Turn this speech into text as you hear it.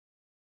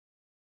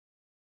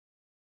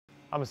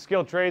I'm a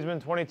skilled tradesman,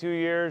 22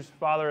 years,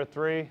 father of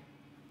 3,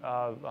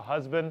 a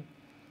husband,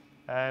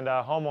 and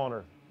a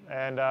homeowner.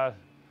 And I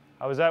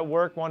was at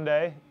work one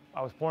day.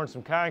 I was pouring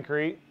some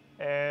concrete,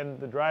 and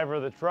the driver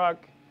of the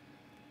truck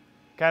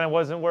kind of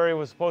wasn't where he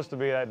was supposed to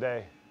be that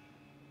day.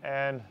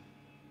 And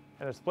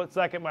in a split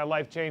second, my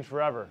life changed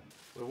forever.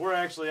 But we're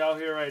actually out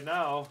here right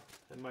now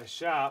in my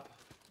shop.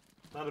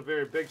 Not a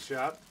very big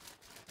shop.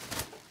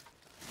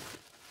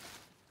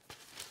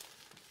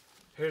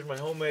 Here's my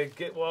homemade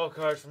get well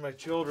cards for my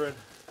children.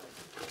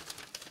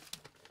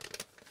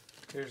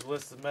 Here's a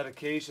list of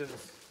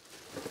medications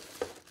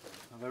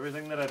of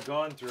everything that I've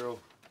gone through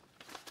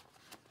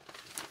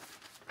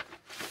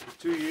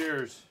for 2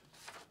 years.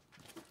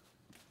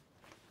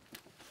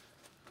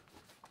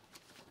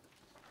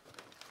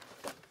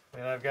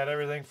 And I've got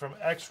everything from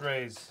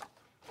x-rays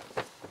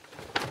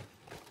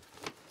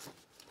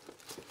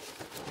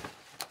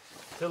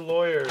to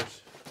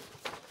lawyers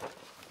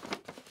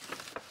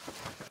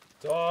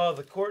to all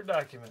the court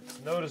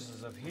documents,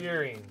 notices of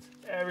hearings,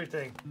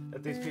 everything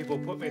that these people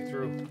put me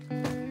through.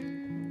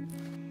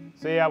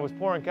 See, I was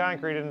pouring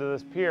concrete into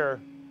this pier,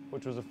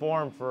 which was a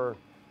form for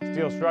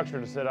steel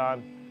structure to sit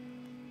on,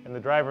 and the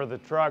driver of the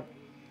truck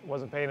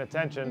wasn't paying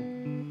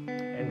attention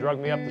and drug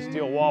me up the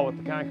steel wall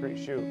with the concrete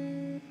chute.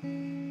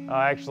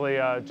 Actually,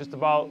 just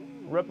about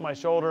ripped my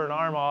shoulder and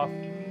arm off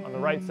on the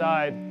right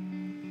side.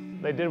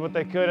 They did what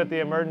they could at the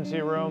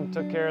emergency room,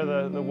 took care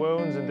of the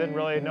wounds, and didn't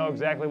really know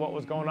exactly what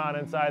was going on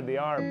inside the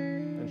arm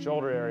and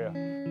shoulder area.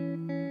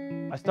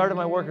 I started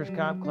my workers'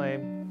 comp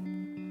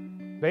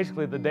claim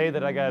basically the day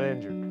that I got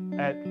injured.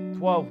 At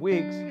 12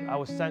 weeks, I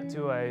was sent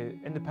to an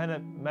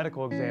independent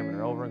medical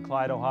examiner over in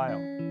Clyde, Ohio.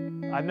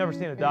 I've never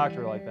seen a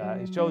doctor like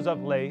that. He shows up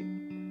late,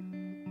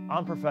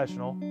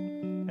 unprofessional,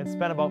 and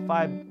spent about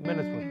 5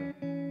 minutes with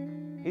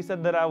me. He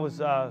said that I was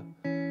to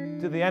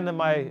the end of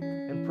my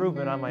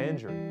improvement on my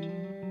injury.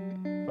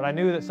 But I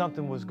knew that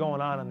something was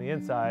going on the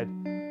inside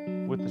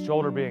with the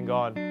shoulder being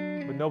gone,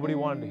 but nobody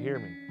wanted to hear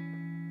me.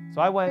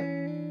 So I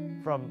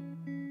went from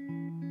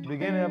the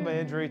beginning of my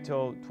injury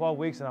till 12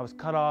 weeks, and I was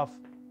cut off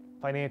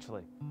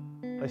financially.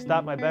 They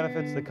stopped my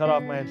benefits, they cut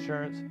off my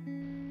insurance.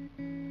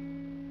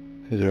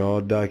 These are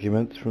all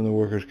documents from the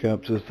workers'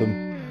 comp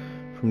system,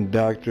 from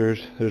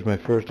doctors. There's my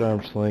first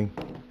arm sling.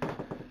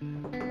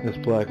 This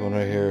black one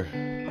right here.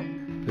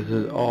 This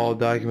is all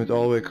documents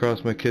all the way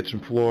across my kitchen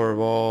floor of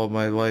all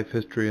my life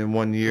history in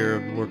 1 year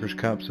of the workers'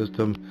 comp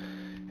system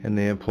and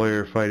the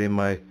employer fighting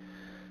my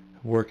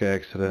work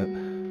accident.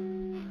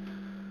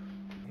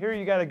 Here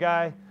you got a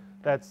guy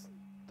that's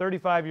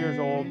 35 years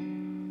old,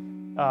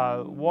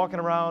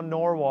 walking around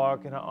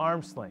Norwalk in an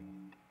arm sling,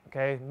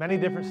 okay? Many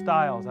different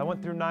styles. I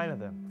went through 9 of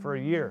them for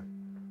a year.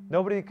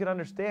 Nobody could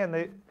understand.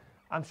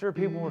 I'm sure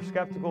people were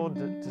skeptical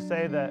to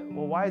say that,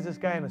 well, why is this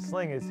guy in a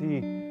sling? Is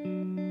he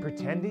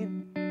pretending?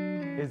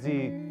 Is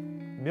he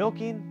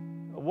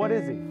milking? What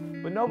is he?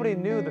 But nobody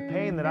knew the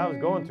pain that I was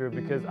going through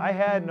because I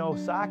had no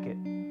socket.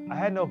 I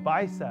had no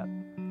bicep.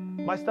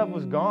 My stuff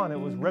was gone. It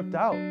was ripped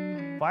out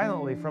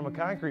violently from a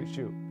concrete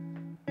chute.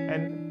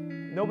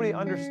 And nobody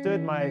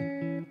understood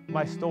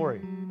my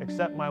story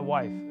except my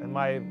wife and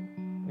my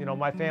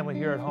family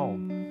here at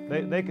home.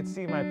 They could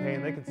see my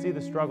pain. They could see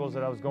the struggles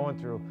that I was going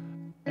through.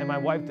 And my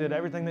wife did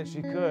everything that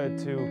she could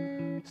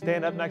to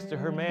stand up next to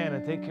her man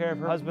and take care of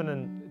her husband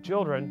and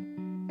children.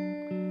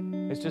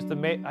 It's just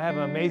I have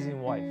an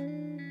amazing wife.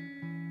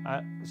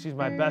 She's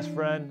my best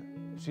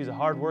friend. She's a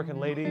hard-working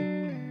lady,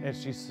 and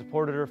she's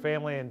supported her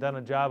family and done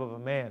a job of a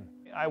man.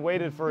 I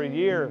waited for a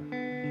year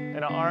in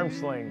an arm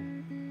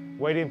sling,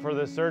 waiting for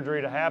this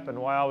surgery to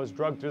happen while I was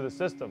drugged through the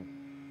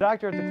system. The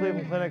doctor at the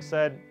Cleveland Clinic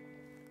said,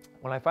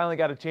 when I finally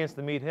got a chance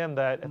to meet him,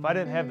 that if I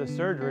didn't have the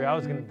surgery, I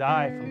was going to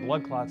die from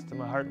blood clots to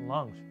my heart and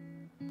lungs.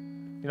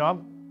 You know,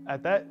 I'm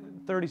at that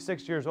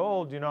 36 years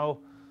old, you know,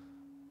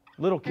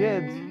 little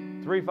kids,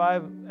 3,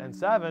 5, and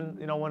 7,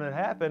 you know, when it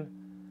happened.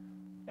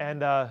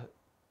 And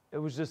it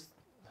was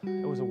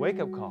a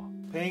wake-up call.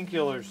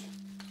 Painkillers.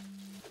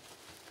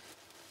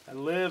 I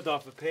lived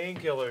off of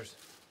painkillers.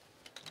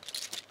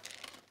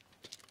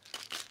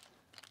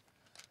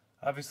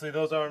 Obviously,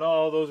 those aren't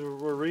all. Those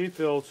were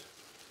refills.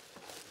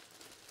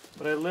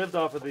 But I lived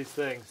off of these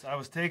things. I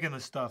was taking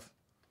this stuff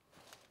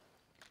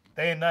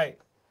day and night.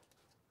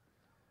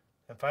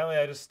 And finally,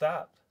 I just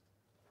stopped.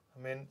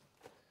 I mean,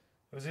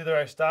 it was either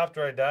I stopped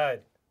or I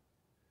died.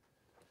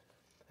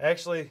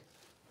 Actually,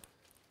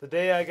 the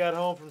day I got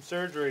home from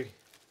surgery,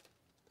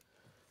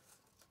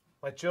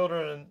 my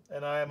children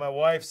and I and my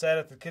wife sat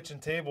at the kitchen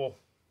table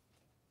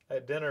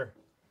at dinner,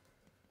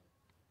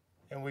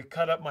 and we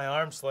cut up my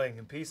arm sling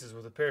in pieces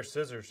with a pair of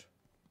scissors.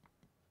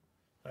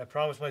 I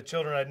promised my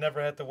children I'd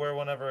never have to wear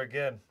one ever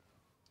again.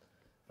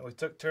 And we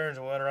took turns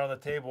and we went around the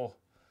table,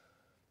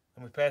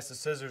 and we passed the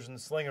scissors and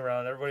the sling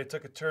around. Everybody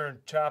took a turn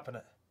chopping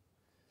it.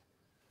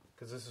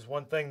 Because this is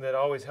one thing that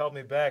always held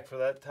me back for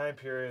that time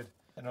period,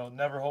 and it'll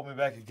never hold me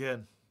back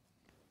again.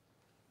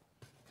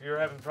 If you're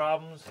having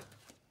problems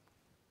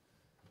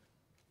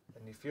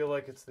and you feel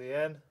like it's the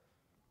end,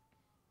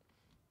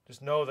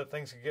 just know that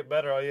things can get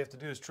better. All you have to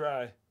do is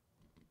try.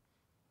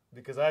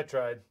 because I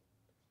tried.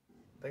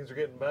 Things are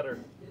getting better.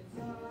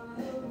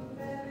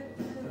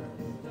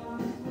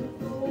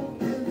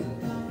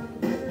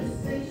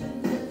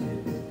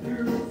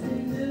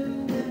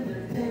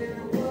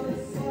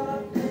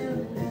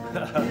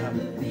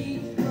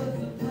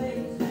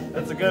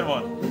 That's a good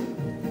one.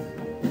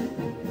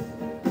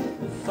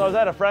 So I was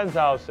at a friend's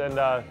house,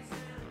 and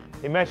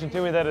he mentioned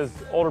to me that his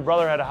older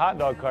brother had a hot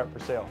dog cart for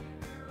sale.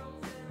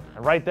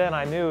 And right then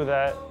I knew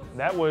that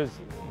that was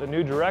the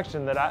new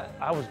direction that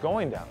I was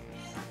going down.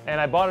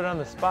 And I bought it on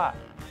the spot.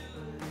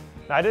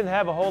 Now, I didn't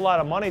have a whole lot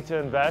of money to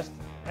invest,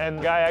 and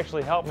the guy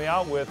actually helped me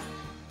out with,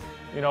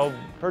 you know,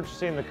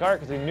 purchasing the cart,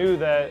 because he knew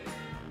that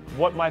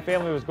what my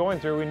family was going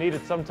through, we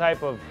needed some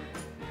type of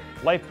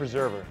life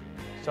preserver.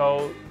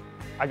 So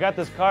I got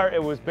this cart.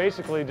 It was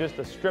basically just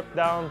a stripped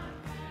down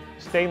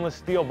stainless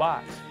steel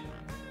box.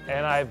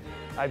 And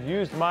I've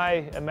used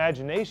my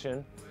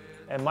imagination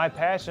and my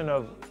passion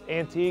of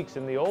antiques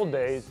in the old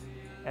days,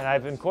 and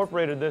I've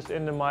incorporated this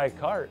into my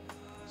cart.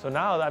 So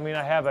now, I mean,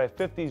 I have a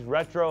 50s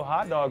retro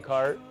hot dog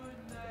cart.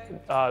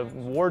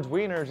 Ward's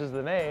Weiners is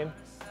the name,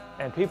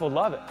 and people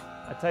love it.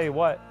 I tell you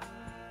what,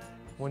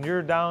 when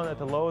you're down at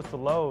the lowest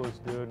of lows,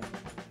 dude,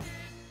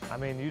 I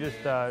mean, you just,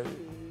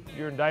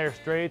 you're in dire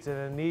straits and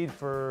in need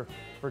for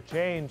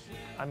change.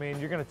 I mean,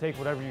 you're gonna take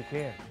whatever you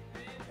can.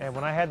 And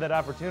when I had that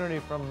opportunity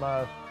from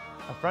a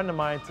friend of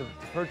mine to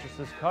purchase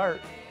this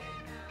cart,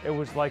 it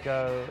was like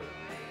a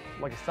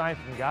sign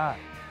from God.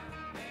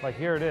 Like,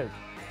 here it is.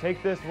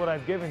 Take this, what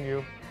I've given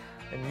you,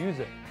 and use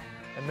it,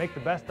 and make the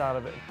best out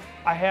of it.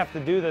 I have to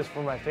do this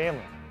for my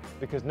family,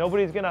 because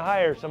nobody's gonna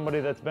hire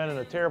somebody that's been in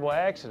a terrible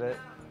accident,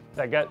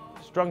 that got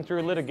strung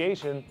through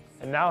litigation,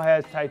 and now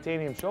has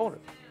titanium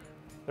shoulders.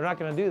 They're not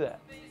gonna do that.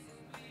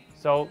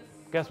 So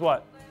guess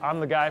what? I'm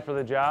the guy for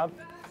the job.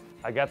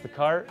 I got the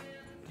cart,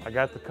 I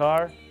got the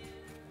car,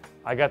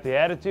 I got the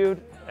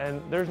attitude, and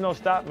there's no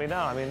stopping me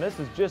now. I mean, this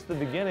is just the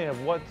beginning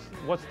of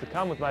what's to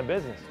come with my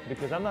business,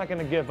 because I'm not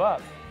gonna give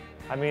up.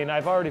 I mean,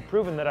 I've already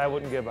proven that I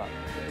wouldn't give up.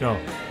 Go.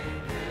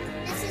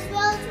 This is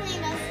Ward the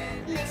Weiner Man,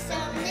 and it's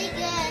certainly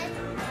good.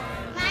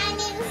 My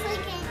name is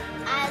Lincoln.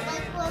 I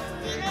like Ward the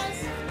Weiners,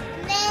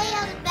 and they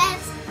are the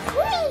best.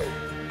 Whee!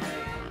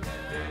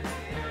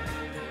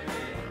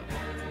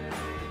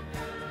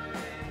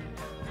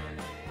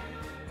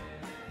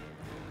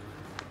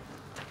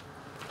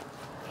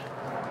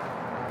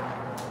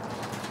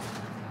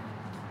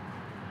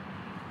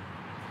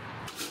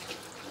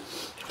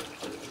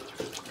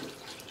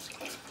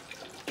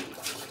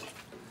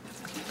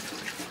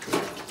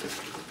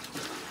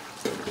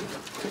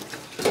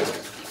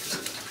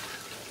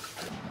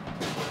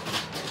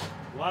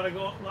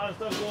 A lot of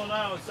stuff going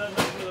on with setting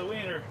up for the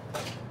Weiner.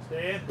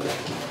 Stay in.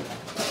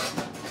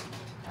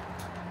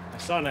 My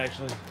son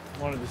actually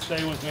wanted to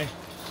stay with me.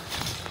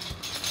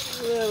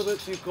 A little bit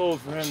too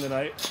cold for him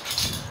tonight.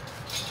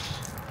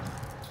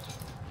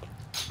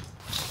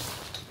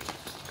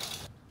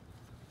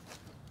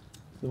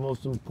 The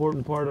most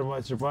important part of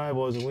my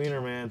survival as a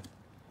Weiner man.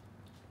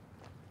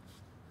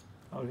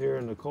 Out here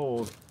in the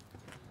cold.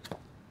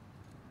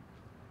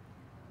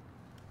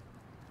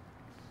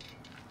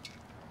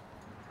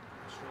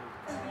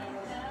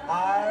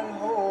 I'll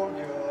hold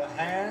your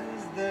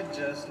hands, they're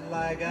just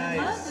like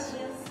ice.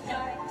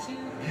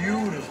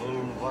 Beautiful,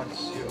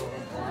 what's your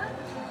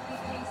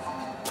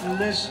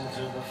listen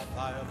to the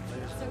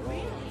fireplace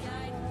roar.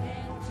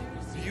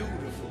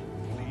 Beautiful,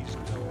 please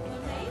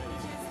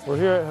don't. We're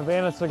here at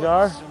Havana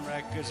Cigar,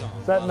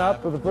 setting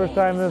up for the first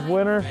time this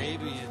winter.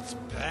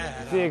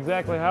 See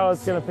exactly how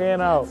it's going to pan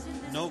out.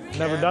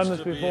 Never done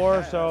this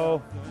before,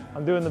 so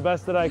I'm doing the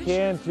best that I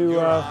can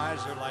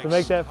to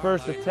make that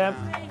first attempt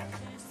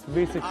to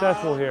be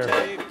successful here.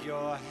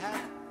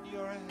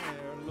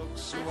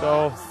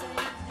 So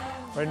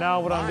right now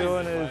what I'm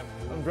doing is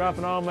I'm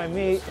dropping all my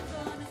meat.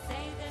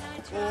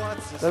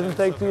 Doesn't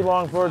take too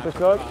long for it to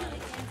cook.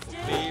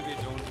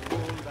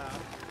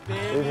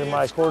 These are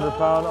my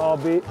quarter-pound all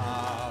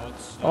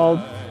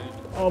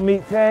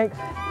meat tanks.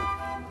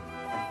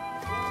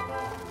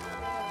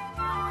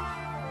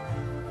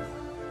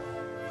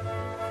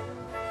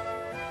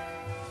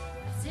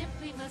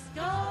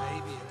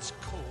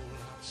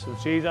 Some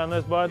cheese on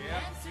this, bud?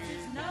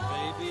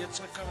 Baby, it's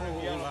a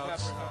cold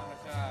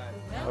outside.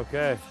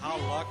 Okay. How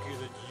lucky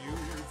that you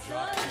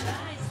dropped in.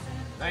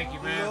 Thank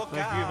you, man.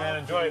 Thank you, man.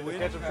 Enjoy it. The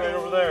ketchup's right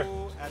over there.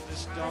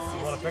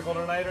 You want a pickle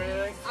tonight or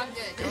anything? I'm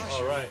good.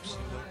 All right.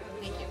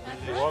 Thank you.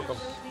 You're welcome.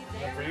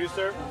 And for you,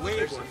 sir?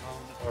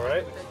 All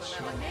right.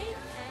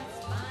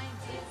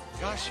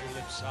 Gosh, your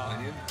lips are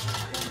All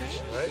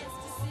right.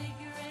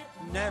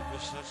 never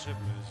such a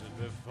blizzard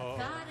before.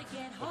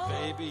 But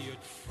baby, you'd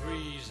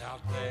freeze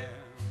out there.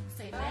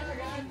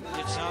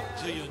 It's up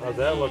to you. How's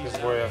that looking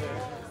for you? Yep.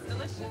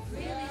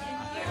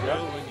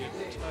 When you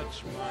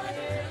touch my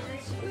hand.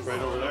 It's right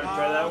over there.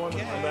 Try that one.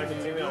 Come back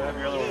and see me. I'll have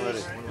your other one ready.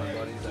 One of my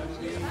buddies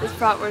actually. This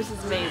bratwurst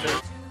is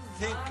amazing.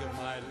 Think of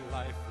my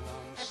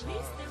lifelong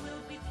sorrow.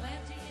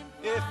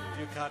 If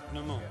you got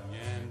pneumonia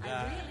and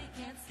I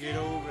get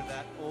over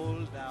that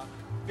old doubt.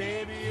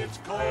 Baby, it's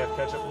cold. I have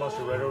ketchup and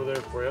mustard right over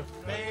there for you.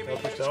 Baby,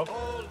 Help it's yourself.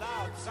 cold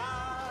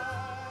outside.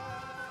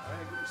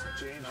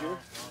 Change here?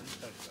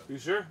 You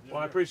sure?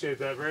 Well, I appreciate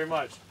that very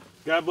much.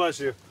 God bless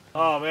you.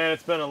 Oh man,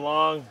 it's been a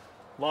long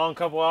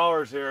couple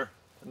hours here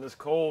in this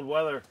cold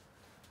weather.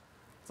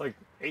 It's like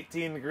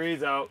 18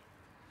 degrees out.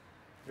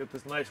 Got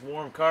this nice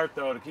warm cart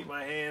though to keep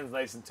my hands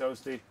nice and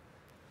toasty.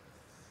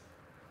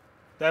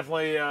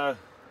 Definitely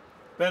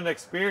been an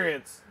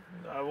experience.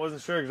 I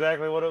wasn't sure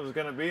exactly what it was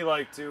going to be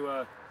like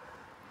to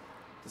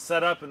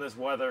set up in this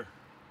weather.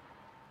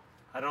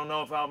 I don't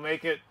know if I'll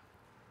make it,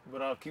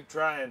 but I'll keep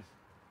trying.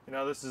 You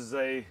know, this is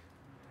a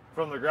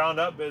from the ground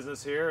up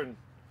business here, and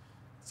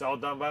it's all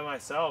done by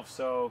myself.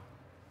 So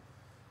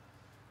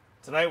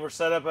tonight we're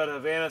set up at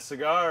Havana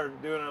Cigar,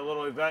 doing a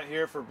little event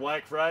here for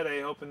Black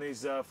Friday, hoping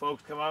these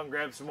folks come out and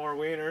grab some more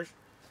wieners.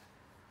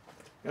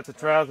 Got to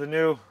try out the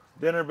new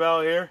dinner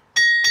bell here.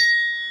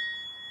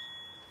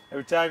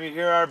 Every time you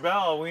hear our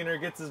bell, a wiener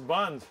gets his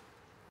buns.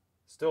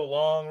 Still a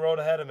long road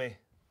ahead of me,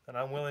 and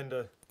I'm willing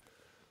to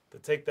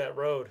take that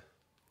road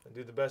and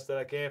do the best that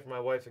I can for my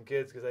wife and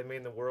kids because they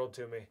mean the world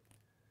to me.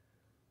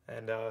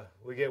 And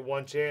we get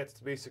one chance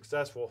to be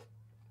successful.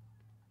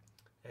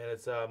 And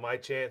it's my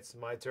chance,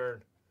 my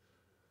turn.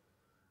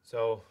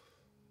 So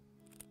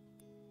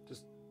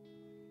just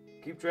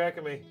keep track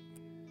of me,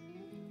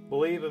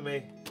 believe in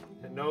me,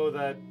 and know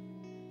that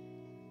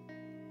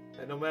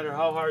no matter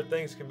how hard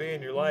things can be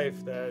in your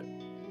life, that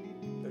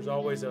there's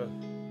always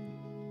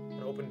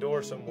an open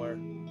door somewhere.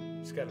 You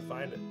just got to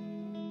find it.